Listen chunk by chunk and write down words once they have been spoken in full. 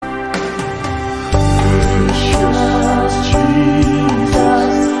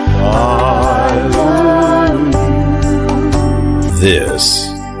This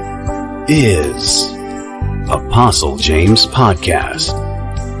is Apostle James Podcast,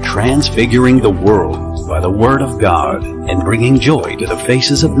 transfiguring the world by the Word of God and bringing joy to the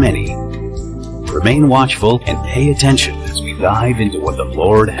faces of many. Remain watchful and pay attention as we dive into what the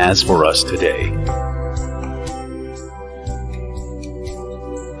Lord has for us today.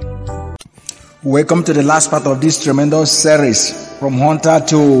 Welcome to the last part of this tremendous series, from Hunter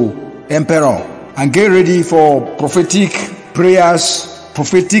to Emperor. And get ready for prophetic prayers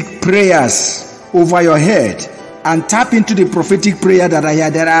over your head. And tap into the prophetic prayer that I hear.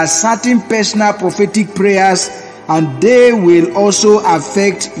 There are certain personal prophetic prayers, and they will also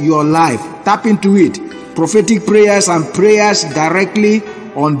affect your life. Tap into it. Prophetic prayers and prayers directly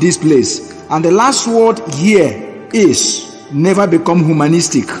on this place. And the last word here is never become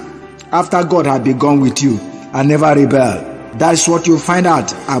humanistic after God had begun with you, and never rebel. That's what you'll find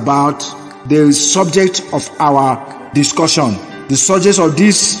out about the subject of our discussion, the subject of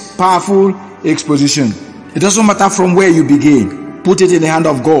this powerful exposition. It doesn't matter from where you begin. Put it in the hand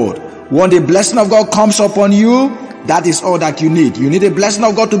of God. When the blessing of God comes upon you, that is all that you need. You need a blessing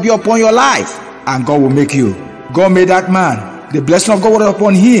of God to be upon your life, and God will make you. God made that man. The blessing of God was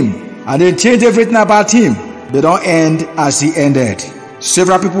upon him, and then changed everything about him. They don't end as he ended.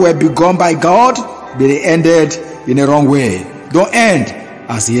 Several people were begun by God, but they ended in the wrong way. Don't end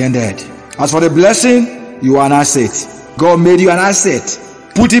as he ended. As for the blessing, you are an asset. God made you an asset.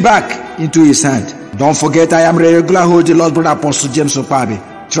 Put it back into his hand. Don't forget, I am the regular host, the Lord Brother Apostle James Opabi,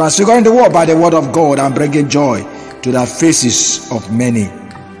 transfiguring the world by the word of God and bringing joy to the faces of many.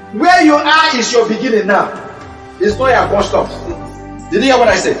 Where you are is your beginning now. It's not your bus stop. Did you hear what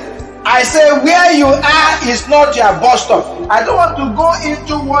I said? I say where you are is not your bus stop. I don't want to go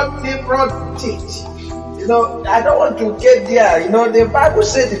into what Nimrod did. I don't want to get there. The Bible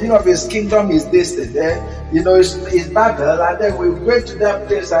says the beginning of his kingdom is distant. It's Babel, and then we went to that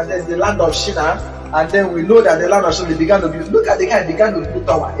place, and then the land of Shinar, and then we know that the land of Shinar began to build. Look at the guy began to build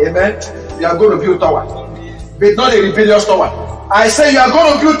tower. Amen. You are going to build tower, but not a rebellious tower. I say you are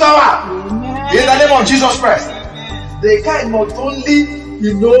going to build tower in the name of Jesus Christ. The guy not only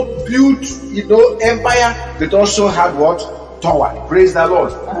built empire, but also had what? Tower. Praise the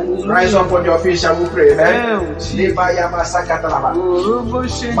Lord. Rise up on your feet, shall we pray, amen? The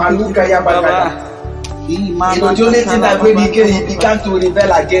only thing that when he came, he began to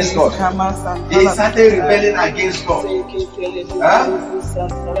rebel against God. He started rebelling against God.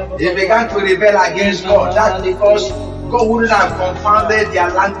 He began to rebel against God. That's because God wouldn't have confounded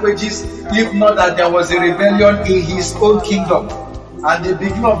their languages if not that there was a rebellion in his own kingdom. And the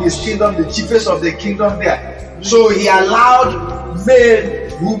beginning of his kingdom, the chiefest of the kingdom there. So he allowed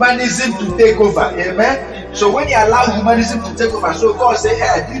humanism to take over. Amen. So when he allowed humanism to take over, so God said,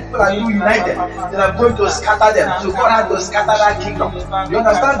 hey, these people are united, then I'm going to scatter them. So God had to scatter that kingdom. You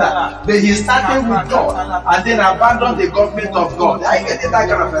understand that? But he started with God and then abandoned the government of God. I get that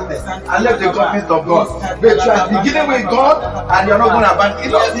kind of thing. And left the government of God. But you are beginning with God and you're not going to abandon.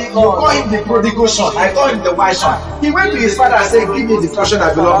 You call him the prodigal son. I call him the wise son. He went to his father and said, give me the portion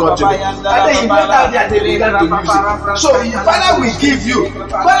that belongs God to me. And then he went out there and they began to use it. So your father will give you.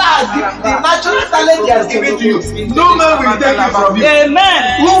 God has given the natural talent he has given to you. No man will take it from you.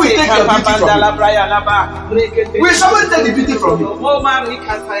 Amen. Who will take your beauty from you? Will somebody take the beauty from you? Will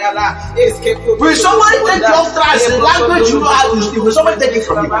somebody take your trust, the language you know how to speak? Will somebody take it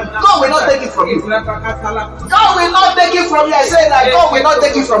from you? God will not take it from you. God will not take it from you. I say that God will not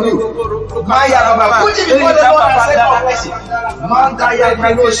take it from you. Put it before the Lord and say, God bless you.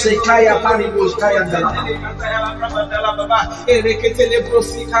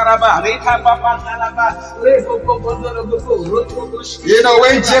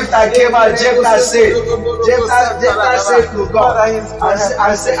 When Jephthah came out, Jephthah said to God, I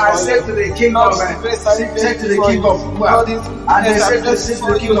said to the king of Moab, and they said to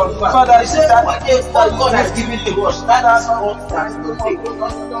the king of Moab, he said, what God has given to us, that is all that will take.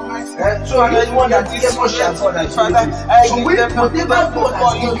 So you want that this much and God has given to you. So whatever God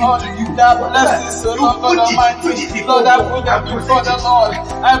has given to you, put it before God.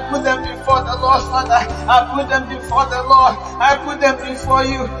 I put them before the Lord, Father. I put them before the Lord. I put them before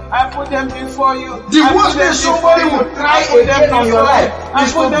you. I put them before you. The worst thing somebody will try again in your life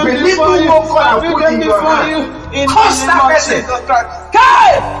is to believe what God has put in your hand. Curse that person.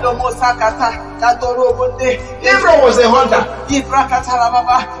 Nimrod was a hunter.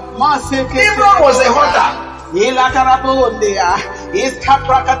 Nimrod was a hunter. Is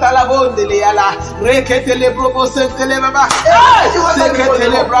Caprakatala Yala, Reketele Brobo Sentele Baba,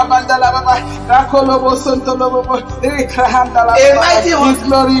 Seketele Brabandala Baba, Rakolobo Santolobo, Rekhandala, His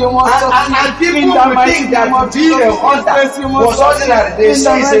glory you must and people will think that being a hunter was ordinary. They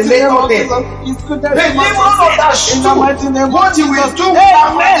say it's a little thing. The demon of that stool, what he will do.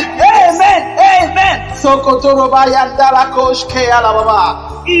 Amen. Sokotoroba Yandala Kosh Keala Baba.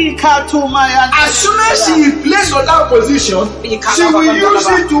 As soon as she is placed on that position, she will use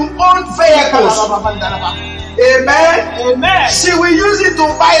it to own vehicles. Amen. She will use it to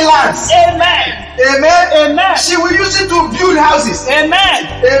buy lands. Amen. She will use it to build houses.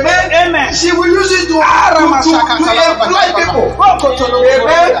 Amen. She will use it to employ people.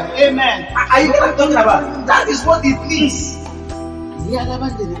 Amen. Are you talking about? That is what it means.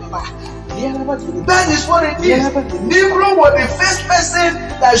 That is what it is. Nimrod was the first person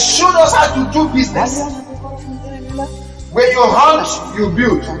that showed us how to do business. When you hunt, you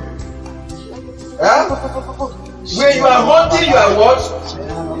build. When you are hunting, you are what?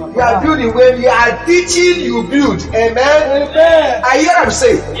 You are building. When you are teaching, you build. Amen. I hear them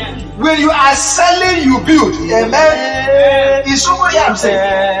say. When you are selling, you build. Amen. Is somebody I'm saying?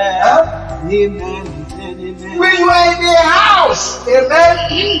 Amen. When you are in the house,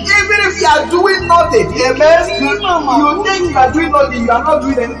 amen, even if you are doing nothing, amen, you think you are doing nothing, you are not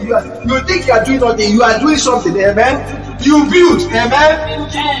doing anything, you think you are doing nothing, you are doing something, amen, you build, amen,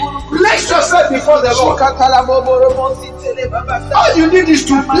 place yourself before the Lord. All you need is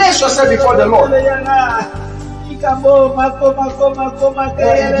to place yourself before the Lord. Do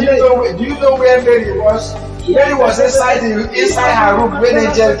you know where Mary was? Mary was inside her room when the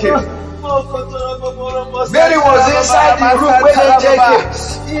angel came. Mary was inside the room when the angel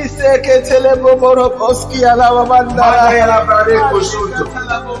came.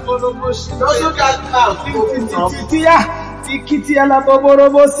 Don't look at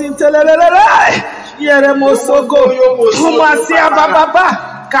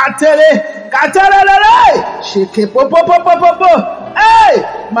Hey,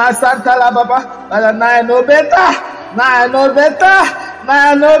 my Santa la Baba, but I know better. I know better.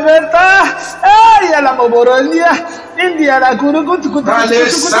 Hey, la Moboronia, India, la Guru,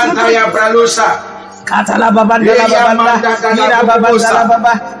 Santa ya Bralosa. Katala Baba, Mira Baba,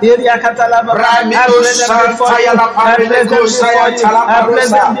 Iria Katala Baba, I place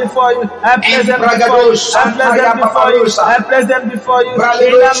them before you. I place them before you. In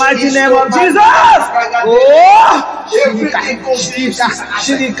the mighty name of Jesus. Oh,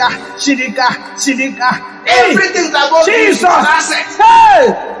 Shirika. Everything that goes Jesus.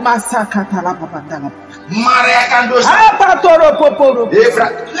 Hey, Masakatala Baba. Maria Candosa.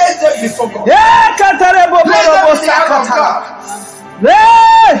 Place them before God. And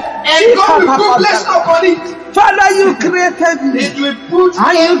God will put blessing upon it. Father, you created me. It will put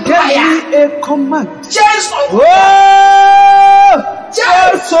and you gave me a command.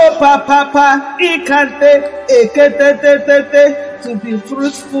 To be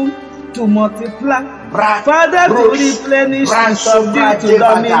fruitful, to multiply. Father, to replenish and subdue, to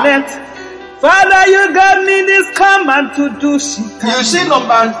dominate. Father, you gave me this command to do shit. You see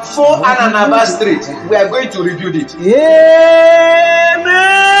number 4 Ananaba Street. We are going to rebuild it. Amen.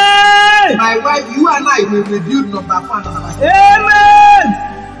 My wife, you and I will rebuild number 4 Ananaba Street. Amen.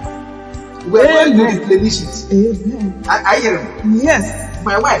 We are going to replenish it. Amen. I hear him. Yes.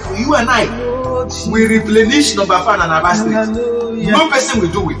 My wife, you and I will replenish number 4 Ananaba Street. Hallelujah. No person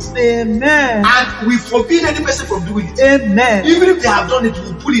will do it. Amen. And we forbid any person from doing it. Amen. Even if they have done it, we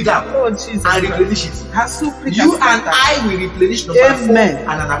will pull it down and replenish it. You and I will replenish number 4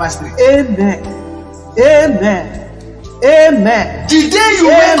 Ananaba Street. Amen. The day you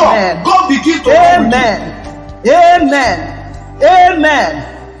wake up, God begin to Amen.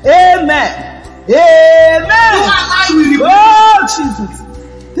 You and I will replenish. Oh, Jesus.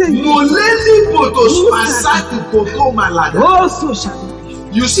 Oh, so shall it be.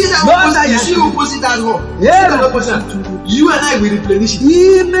 You see that opposite that law. You and I will replenish it.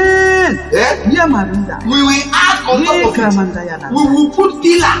 Amen. We will add on top of it. We will put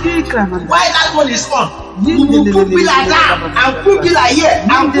pillar. While that one is on, we will put pillar down and put pillar here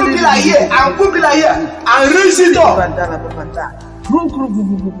and put pillar here and put pillar here and raise it up. And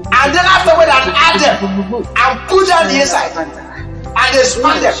then afterward and add them and put down the inside and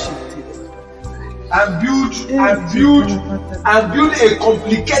expand them. And build a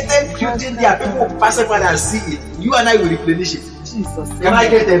complicated building there. People pass by and see it. You and I will replenish it. Jesus. Can I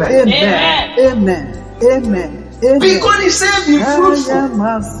get amen? Amen. Because he said be fruitful,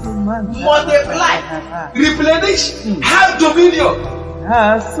 multiply, replenish, have dominion.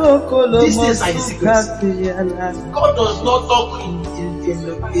 These things are the secrets. God does not talk in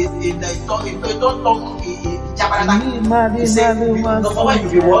don't talk in Jabarata. He said, number one, you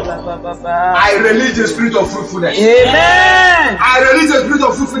be what? I release the spirit of fruitfulness. Amen. I release the spirit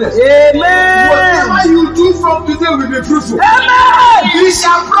of fruitfulness. Amen. Whatever you do from today will be fruitful. Amen. You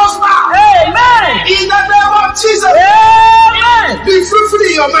shall prosper. Amen. In the name of Jesus. Amen. Be fruitful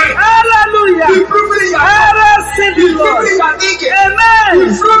in your mind. Hallelujah. Be fruitful in your thought. Be fruitful in your thinking. Amen.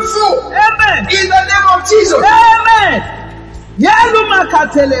 Be fruitful. Amen. In the name of Jesus. Amen.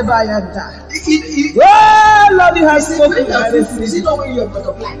 Oh, Lord, you have spoken. Is it not when you are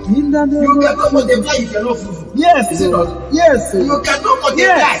multiplying? In the name You of cannot multiply if you are not fruitful. Yes, Is it not? yes, You cannot multiply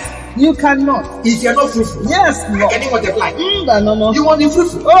yes. You cannot. if you are not fruitful. Yes, Lord. Can you multiply? You You want to be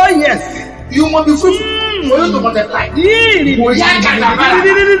fruitful. Oh, yes. You want to be fruitful. For you to multiply.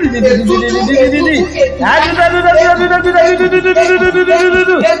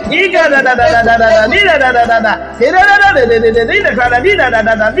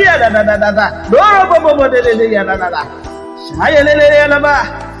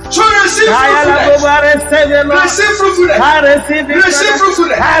 So receive fruitfulness. Receive fruitfulness. Receive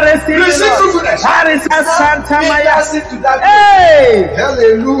fruitfulness. Receive fruitfulness. Hey!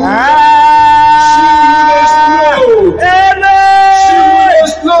 Hallelujah.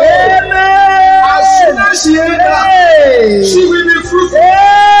 As soon as she enters, she will be fruitful.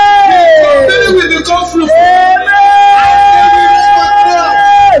 The company will become fruitful.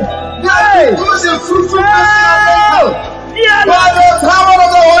 That becomes a fruitful person. By the power of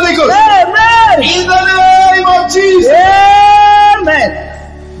the Holy Ghost. Amen. In the name of Jesus. Amen.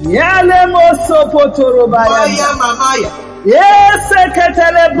 Yale mosopotoro Maya baya. mamaya. Yes,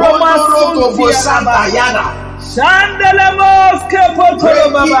 ketele broma Bondoro sunti Santa alaba. Yana. Shandele moske potoro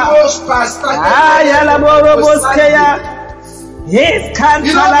baba. Ayala boro boskeya. His country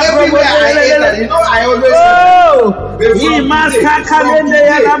You know, everywhere I enter, you know, I always oh, say, he from must today, have from come in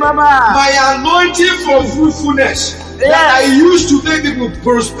today, there, baba. my anointing for fruitfulness that I used to make people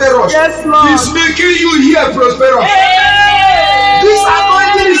prosperous Yes, Lord. is making you here prosperous. This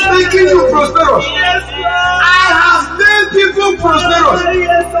anointing is making you prosperous. Yes, Lord. I have made people prosperous.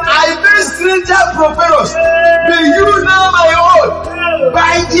 Yes, I made strangers prosperous. May you know my own.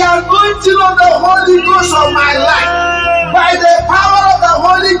 By the anointing of the Holy Ghost of my life, by the power of the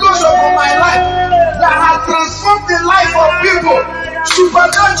Holy Ghost upon my life, that has transformed the life of people.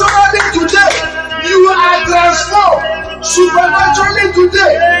 Supernaturally today, you are transformed. Supernaturally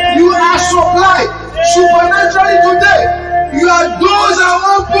today, you are supplied. Supernaturally today, your doors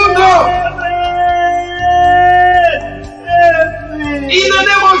are opened up. In the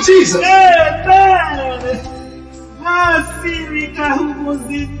name of Jesus.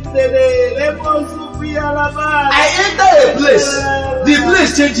 I enter a place, the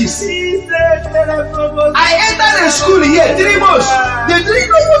place changes. I enter a school here 3 months. They didn't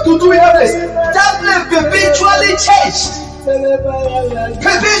know what to do with that place. That place perpetually changed.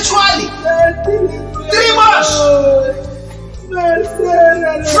 Perpetually. 3 months.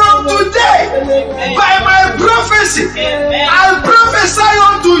 From today, by my prophecy, I prophesy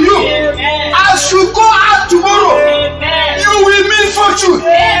unto you, as you go out tomorrow, you will meet fortune.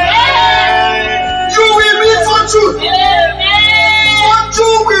 You will meet fortune.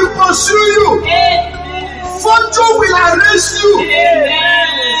 Fortune will pursue you. Fortune will arrest you.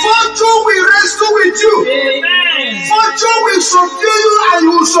 Fortune will rescue with you. Fortune will subdue you, and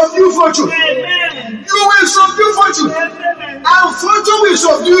you will subdue fortune. You will subdue fortune, and fortune will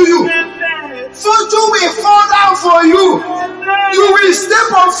subdue you. Fortune will fall down for you. You will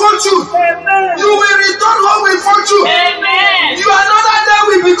step on fortune. You will return home with fortune. You another day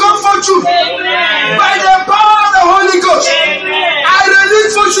will become fortune. By the power of the Holy Ghost, I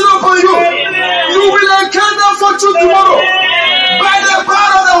release fortune upon you. You will encounter fortune tomorrow. By the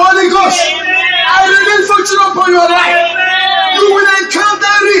power of the Holy Ghost, I release fortune upon your life. You will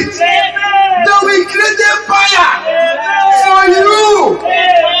encounter it. That will create a fire for you.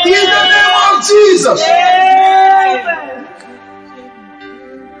 In the name of Jesus.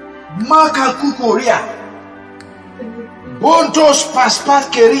 Maka kukoria. Bontos paspat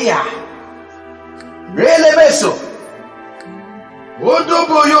keria. Relemeso. Odo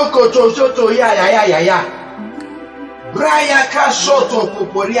boyoko tosoto ya. Braya kasoto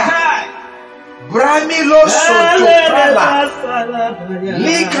kukoria. Bramilo soto prala.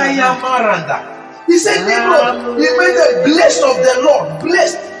 Lika yamaranda. He said, Nimrod, he made the blessed of the Lord.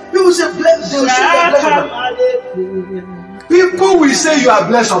 Blessed. People say blessed. They will say the blessed of the Lord. People will say you are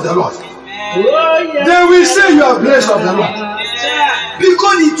blessed of the Lord. They will say you are blessed of the Lord.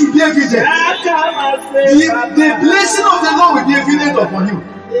 Because it will be evident. The blessing of the Lord will be evident upon you.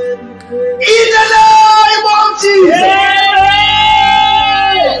 In the name of Jesus.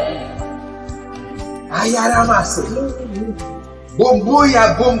 Ayaramase. Bomboya.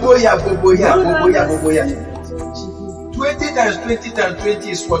 20 times 20 times 20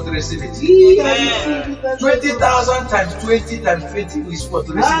 is what to receive it. 20,000 times 20 times 20 is what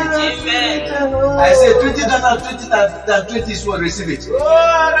to receive it. I said 20,000 20 times 20 is what to receive it.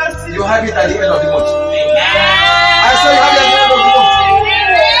 You have it at the end of the month. I said you have it at the end of the month.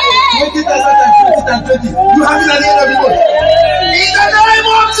 20,000 times 20 times 20. You have it at the end of the month. In the name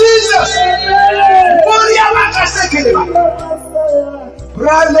of Jesus.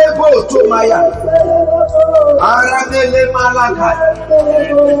 Bralebo Tomaya Aramele Malaka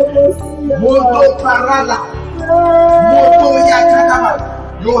Moto Parala Moto Yakadama.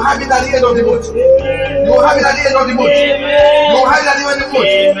 You have it at the end of the month. You have it at the end of the month. You have it at the end of the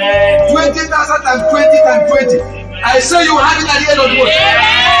month. 20,000 times 20 times 20. I say you have it at the end of the month.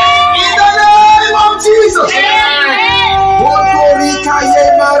 In the name of Jesus. Moto Rikaye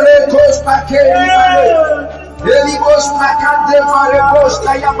Marekos Pakeri Elibos Makande Varebos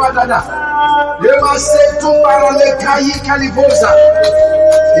Kayabadana. Ema Setu Parale Kayi Kalibosa.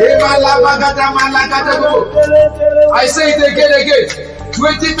 Ema Labagada Malagada. I say it again.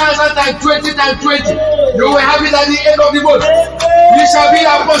 20,000 times 20 times 20. You will have it at the end of the month. You shall be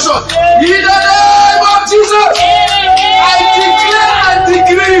a portion. In the name of Jesus. I declare and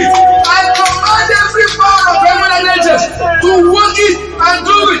decree. I command every power of heaven and angels to work it and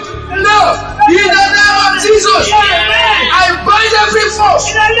do it. Now, in the name of Jesus, I bind every force.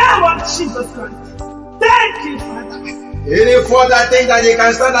 In the name of Jesus Christ. Thank you, Father. Any force that thinks that they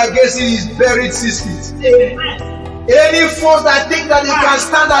can stand against it is buried 6 feet. Amen. Any force that thinks that they can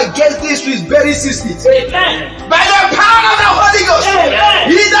stand against this is buried 6 feet. Amen. By the power of the Holy Ghost. Amen.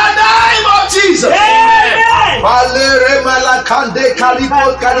 In the name of Jesus. Amen. Malere malakande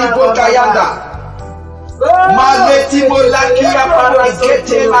kalibo kayanda. Maleti molakia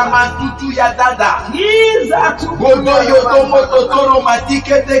paragete la mantutu ya dada. Godo yodo mototoro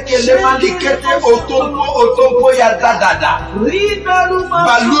matikete kele malikete otompo ya dada.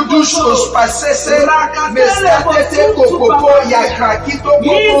 Baludus ospasese meskatete kokopo ya krakito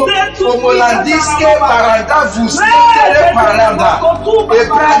kopo omolandiske paranda vuskete paranda.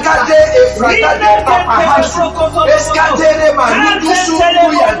 Efragade tapahasu eskatele maludusu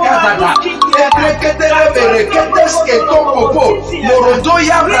ya dada. Efrekete bereketes que topo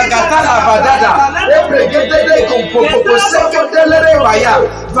morodoya bragata la vadada ebregete con popo sekete vaya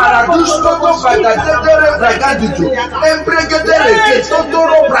varadus toto vadadere bragadutu ebregete que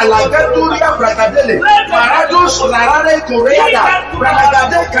totoro bralagaturia bragadele varadus larare coreada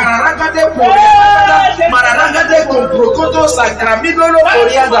bragade cararagade poreada mararagade con procoto sacramidolo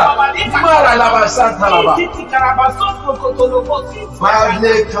coreada mara la basanta lava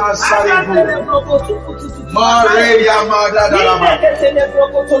Mable kasaribu Maria Madadalama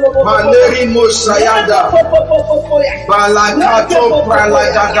Maleri Musayanda Balakato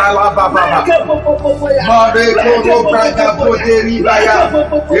Pralagadala Baba Mare Koro Praga Poteri Baya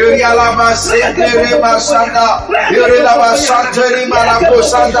Irialama Sentere Masanda Irilama Santeri Malako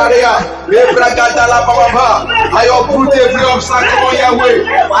Sandaria Ebragadala Baba I uproot every obstacle on your way.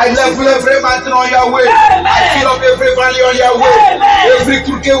 I level every mountain on your way. I fill up every valley on your way. Every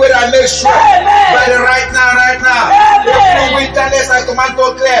crooked way I make straight. But right now. Every wilderness I command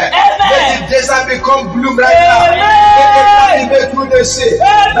to clear. Let the desert become bloom right now. Let the valley be through the sea.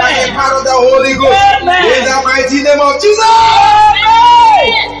 By the power of the Holy Ghost. In the mighty name of Jesus.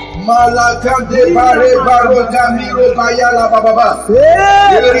 Malakande bare baro gamiro bayala baba.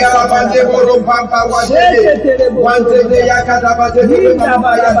 Iriala bande boro pampa wante de yakada bade de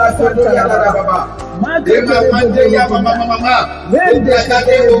mama ya bato ya baba. Ema mande ya mama.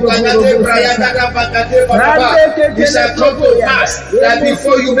 It shall come to pass that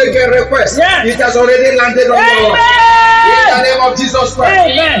before you make a request, it has already landed on your life. In the name of Jesus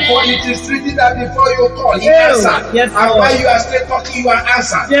Christ. Amen. For it is written that before you call, He answered. Yes, and while you are still talking, you are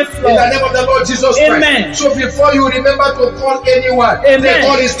answered. Yes, in the name of the Lord Jesus Christ. Amen. So before you remember to call anyone, the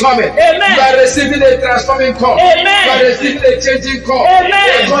call is coming. Amen. You are receiving a transforming call. Amen. You are receiving a changing call. Amen.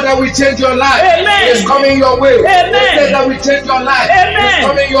 The call that will change your life. Amen. It's coming your way. Amen. The call that will change your life. Amen. It's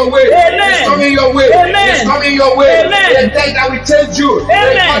coming your way. Amen. It's coming your way. Amen. It's coming your way. Amen. The call that will change you.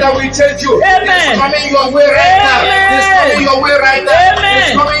 Amen. The call that will change you. Amen. It's coming your way right now. Amen. It's coming your way right now. Amen.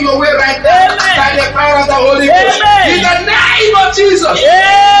 It's coming your way right now. By the power of the Holy Ghost. Amen. In the name of Jesus.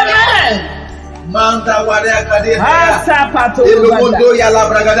 Amen. Manta Warea Kadea. Asapato. Elomondo Yala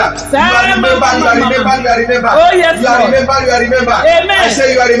Bragada. You are remember. Oh yes, you are remember. Amen. I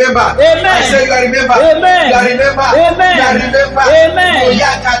say you are remember. Amen. I say you are remember. Amen. You are remember. Amen. You are remember. Amen.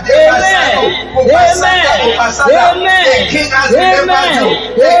 Amen. The king has remembered you.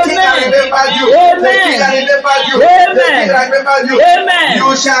 The king has remembered you. The king has remembered you. The king has remembered you. Amen.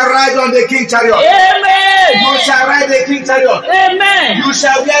 You shall ride on the king chariot. Amen. You shall ride the king chariot. Amen. You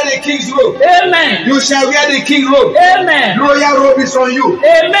shall wear the king's robe. Amen. You shall wear the king robe. Amen. Royal robe is on you.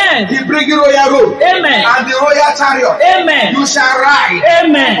 Amen. He bring you royal robe. Amen. And the royal chariot. Amen. You shall ride.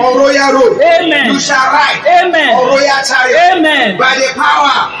 Amen. On royal robe. Amen. You shall ride. Amen. On royal chariot. Amen. By the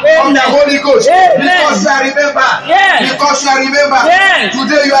power Amen. of the Holy Ghost. Amen. Because you are remember. Yes. Because you are remember. Yes.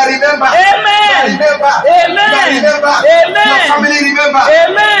 Today you are remember. Amen. You are remember. Amen. You are remember. Amen. Your family remember.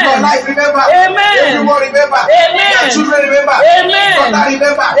 Amen. Your life remember. Amen. Everyone remember. Amen. Your children remember. Amen. Daughter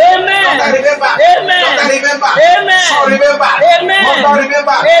remember. Amen. Daughter remember. Amen. Daughter remember. Amen. Son remember. Amen. Mother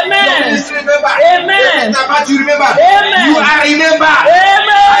remember. Amen. Your ministry remember. Amen. Everything about you remember. Amen. You are remember.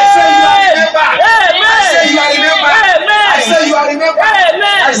 Amen. I say you are remember. Amen. I say you are remember. Amen. I say you are remember.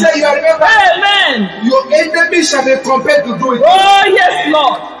 Amen. I say you are remember. Amen. Your enemy shall be compared to do it. Oh yes,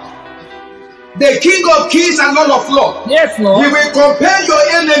 Lord. The King of Kings and Lord of Lords. Yes, He Lord. will compare your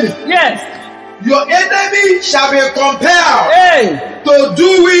enemy. Yes. Your enemy shall be compelled Hey. to do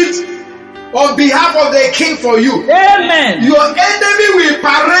it on behalf of the king for you. Amen. Your enemy will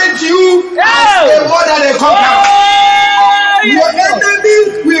parade you as Oh. a more than a conqueror. Oh, Your yes, Lord. enemy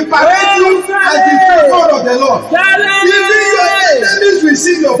will parade you as the favor of the Lord. Even your enemies will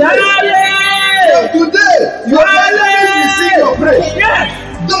sing your praise. From today, your enemy will sing your praise. Yes.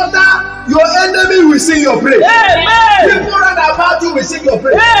 Daughter, your enemy will sing your praise. Amen. People round about you will sing your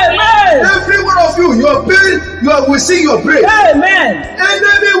praise. Amen. Every one of you, your parents, will sing your praise. Amen.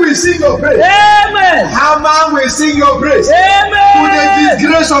 Enemy will sing your praise. Amen. Haman will sing your praise. To the Amen.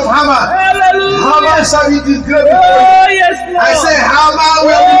 disgrace of Haman. Hallelujah. Haman shall be disgraced before Oh you. yes, Lord. I say Haman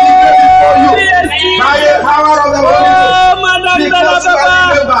will be disgraced before you. Yes, By the power of the Holy Ghost. oh, Madam Because you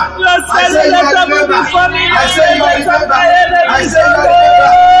are remember. you are I say you are remember. I say you are remember. I say you are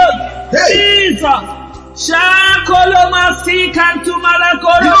remember. Hey. Jesus. Shakolomasi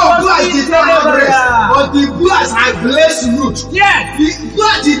kantumalakoro. You know, blood did not have rest. But the blood had blessed root. Yes. The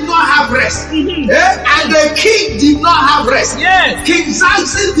blood did not have rest. Mhm. And the king did not have rest. Yes. King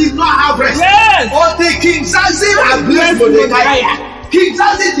Xerxes did not have rest. Yes. Until King Xerxes had blessed Mordecai. King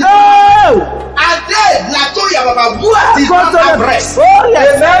Xerxes did not Oh. and then Latoya Baba blood did not have rest. Oh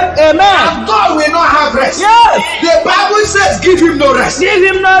yes. Amen. Amen. And God will not have rest. Yes. The Bible says give him no rest. Give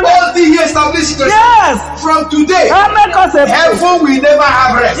him no rest. Until he establishes it. Yes. From today, And make us a prayer. heaven will never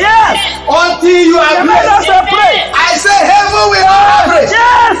have rest. Yes. Until you are Make us blessed. a prayer. I say heaven will not have rest.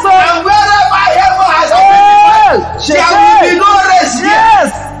 Yes. And wherever heaven has Yes. opened, there will be no rest here. Yes.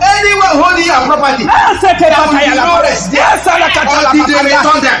 Anywhere holding your property, there will be no rest there. Yes. Until they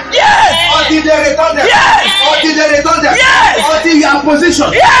return them. Yes. Until they return them. Yes. Until they return them. Yes. Until you are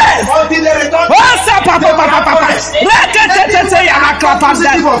positioned. Yes. Until they return them. Osa papa papa papa. Rekete ya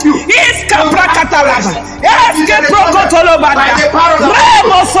makrapanda. Iska prakatalaba. Eske prokotolobanda.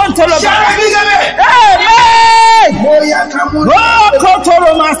 Remo sontolobanda. Amen. Oh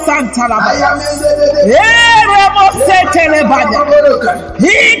kotoloma santalaba. Remo setelebanda.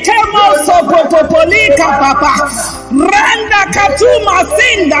 Ikemo sopopolika papa. Randa katuma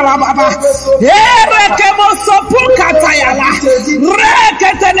sindala baba. Erekemo sopuka tayala.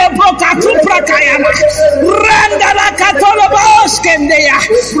 Reketele broka tuprakayala. Randa la katolo baoskendeya.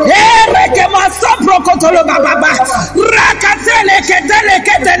 Erekema soprokotolo baba. Rakatele ketele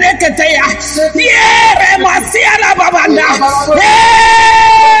keteya. Yere masia la babanda.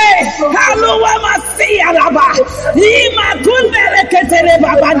 Hey! Haluwa masia la ba. Ima kunele ketele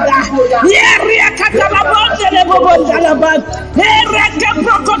babanda. Yere katala bondele bobonda la ba. Ereke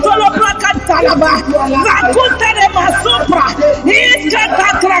prokotolo prakatalaba. Rakutele masupra. Iska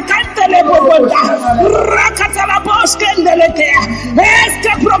krakantele bobonda. Rakatala boskendelekea.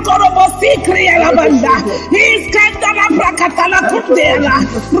 Eske prokorobo sikri la banda. Iska ndala prakatala kundela.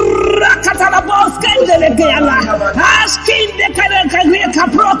 Rakatala boskendelekea la. Askinde kare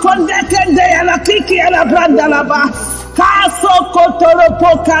kaprokonde kende la kiki la branda la ba. Kaso kotoro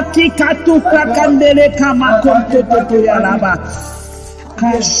pokati katu prakandele kama konto toto ya la ba.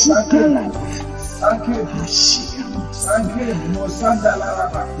 Kashukala. Thank you. Thank you.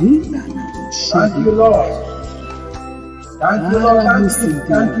 Thank you, Lord. Thank you, Lord.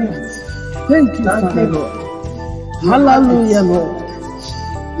 Thank you. Thank you, Father Lord. Hallelujah, Lord.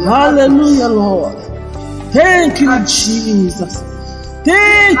 Hallelujah, Lord. Thank you, Jesus.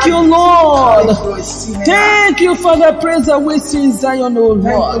 Thank you, Lord. Thank you for the praise that we see in Zion, O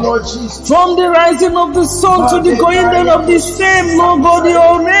Lord. From the rising of the sun to the going down of the same, Lord God,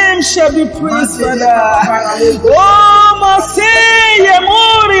 your name shall be praised, Father. Oh, Masaya,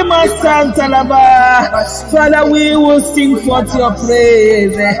 Mori, Masanta, Laba. Father, we will sing forth your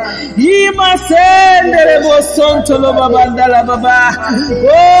praise. Imasende, Rebo, Santo, Loba, Bandala, Baba.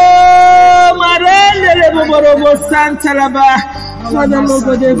 Oh, Marende, Rebo, Borobo, Santa, Laba. Father, Lord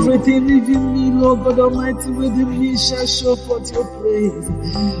God, everything within me, Lord God Almighty, within me shall show forth your praise.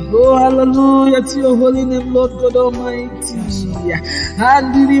 Oh, hallelujah to your holy name, Lord God Almighty.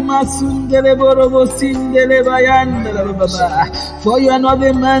 For you are not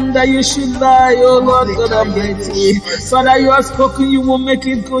a man that you should lie, oh Lord God Almighty. Father, you have spoken, you will make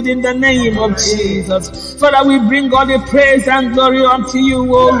it good in the name of Jesus. Father, we bring all the praise and glory unto you,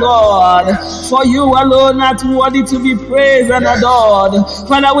 oh Lord. For you alone are worthy to be praised and adored.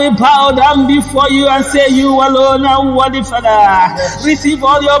 Father, we bow down before you and say you alone are worthy, Father. Receive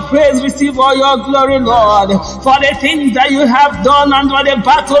all your praise, receive all your glory, Lord, for the things that you have done and for the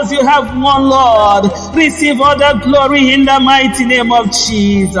battles you have won, Lord. Receive all the glory in the mighty name of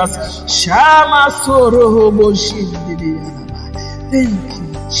Jesus. Thank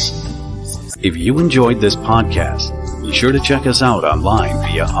you, Jesus. If you enjoyed this podcast, be sure to check us out online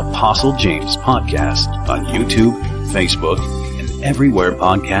via Apostle James Podcast on YouTube, Facebook, everywhere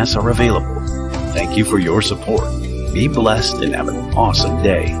podcasts are available. Thank you for your support. Be blessed and have an awesome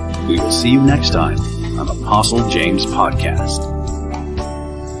day. We will see you next time on Apostle James Podcast.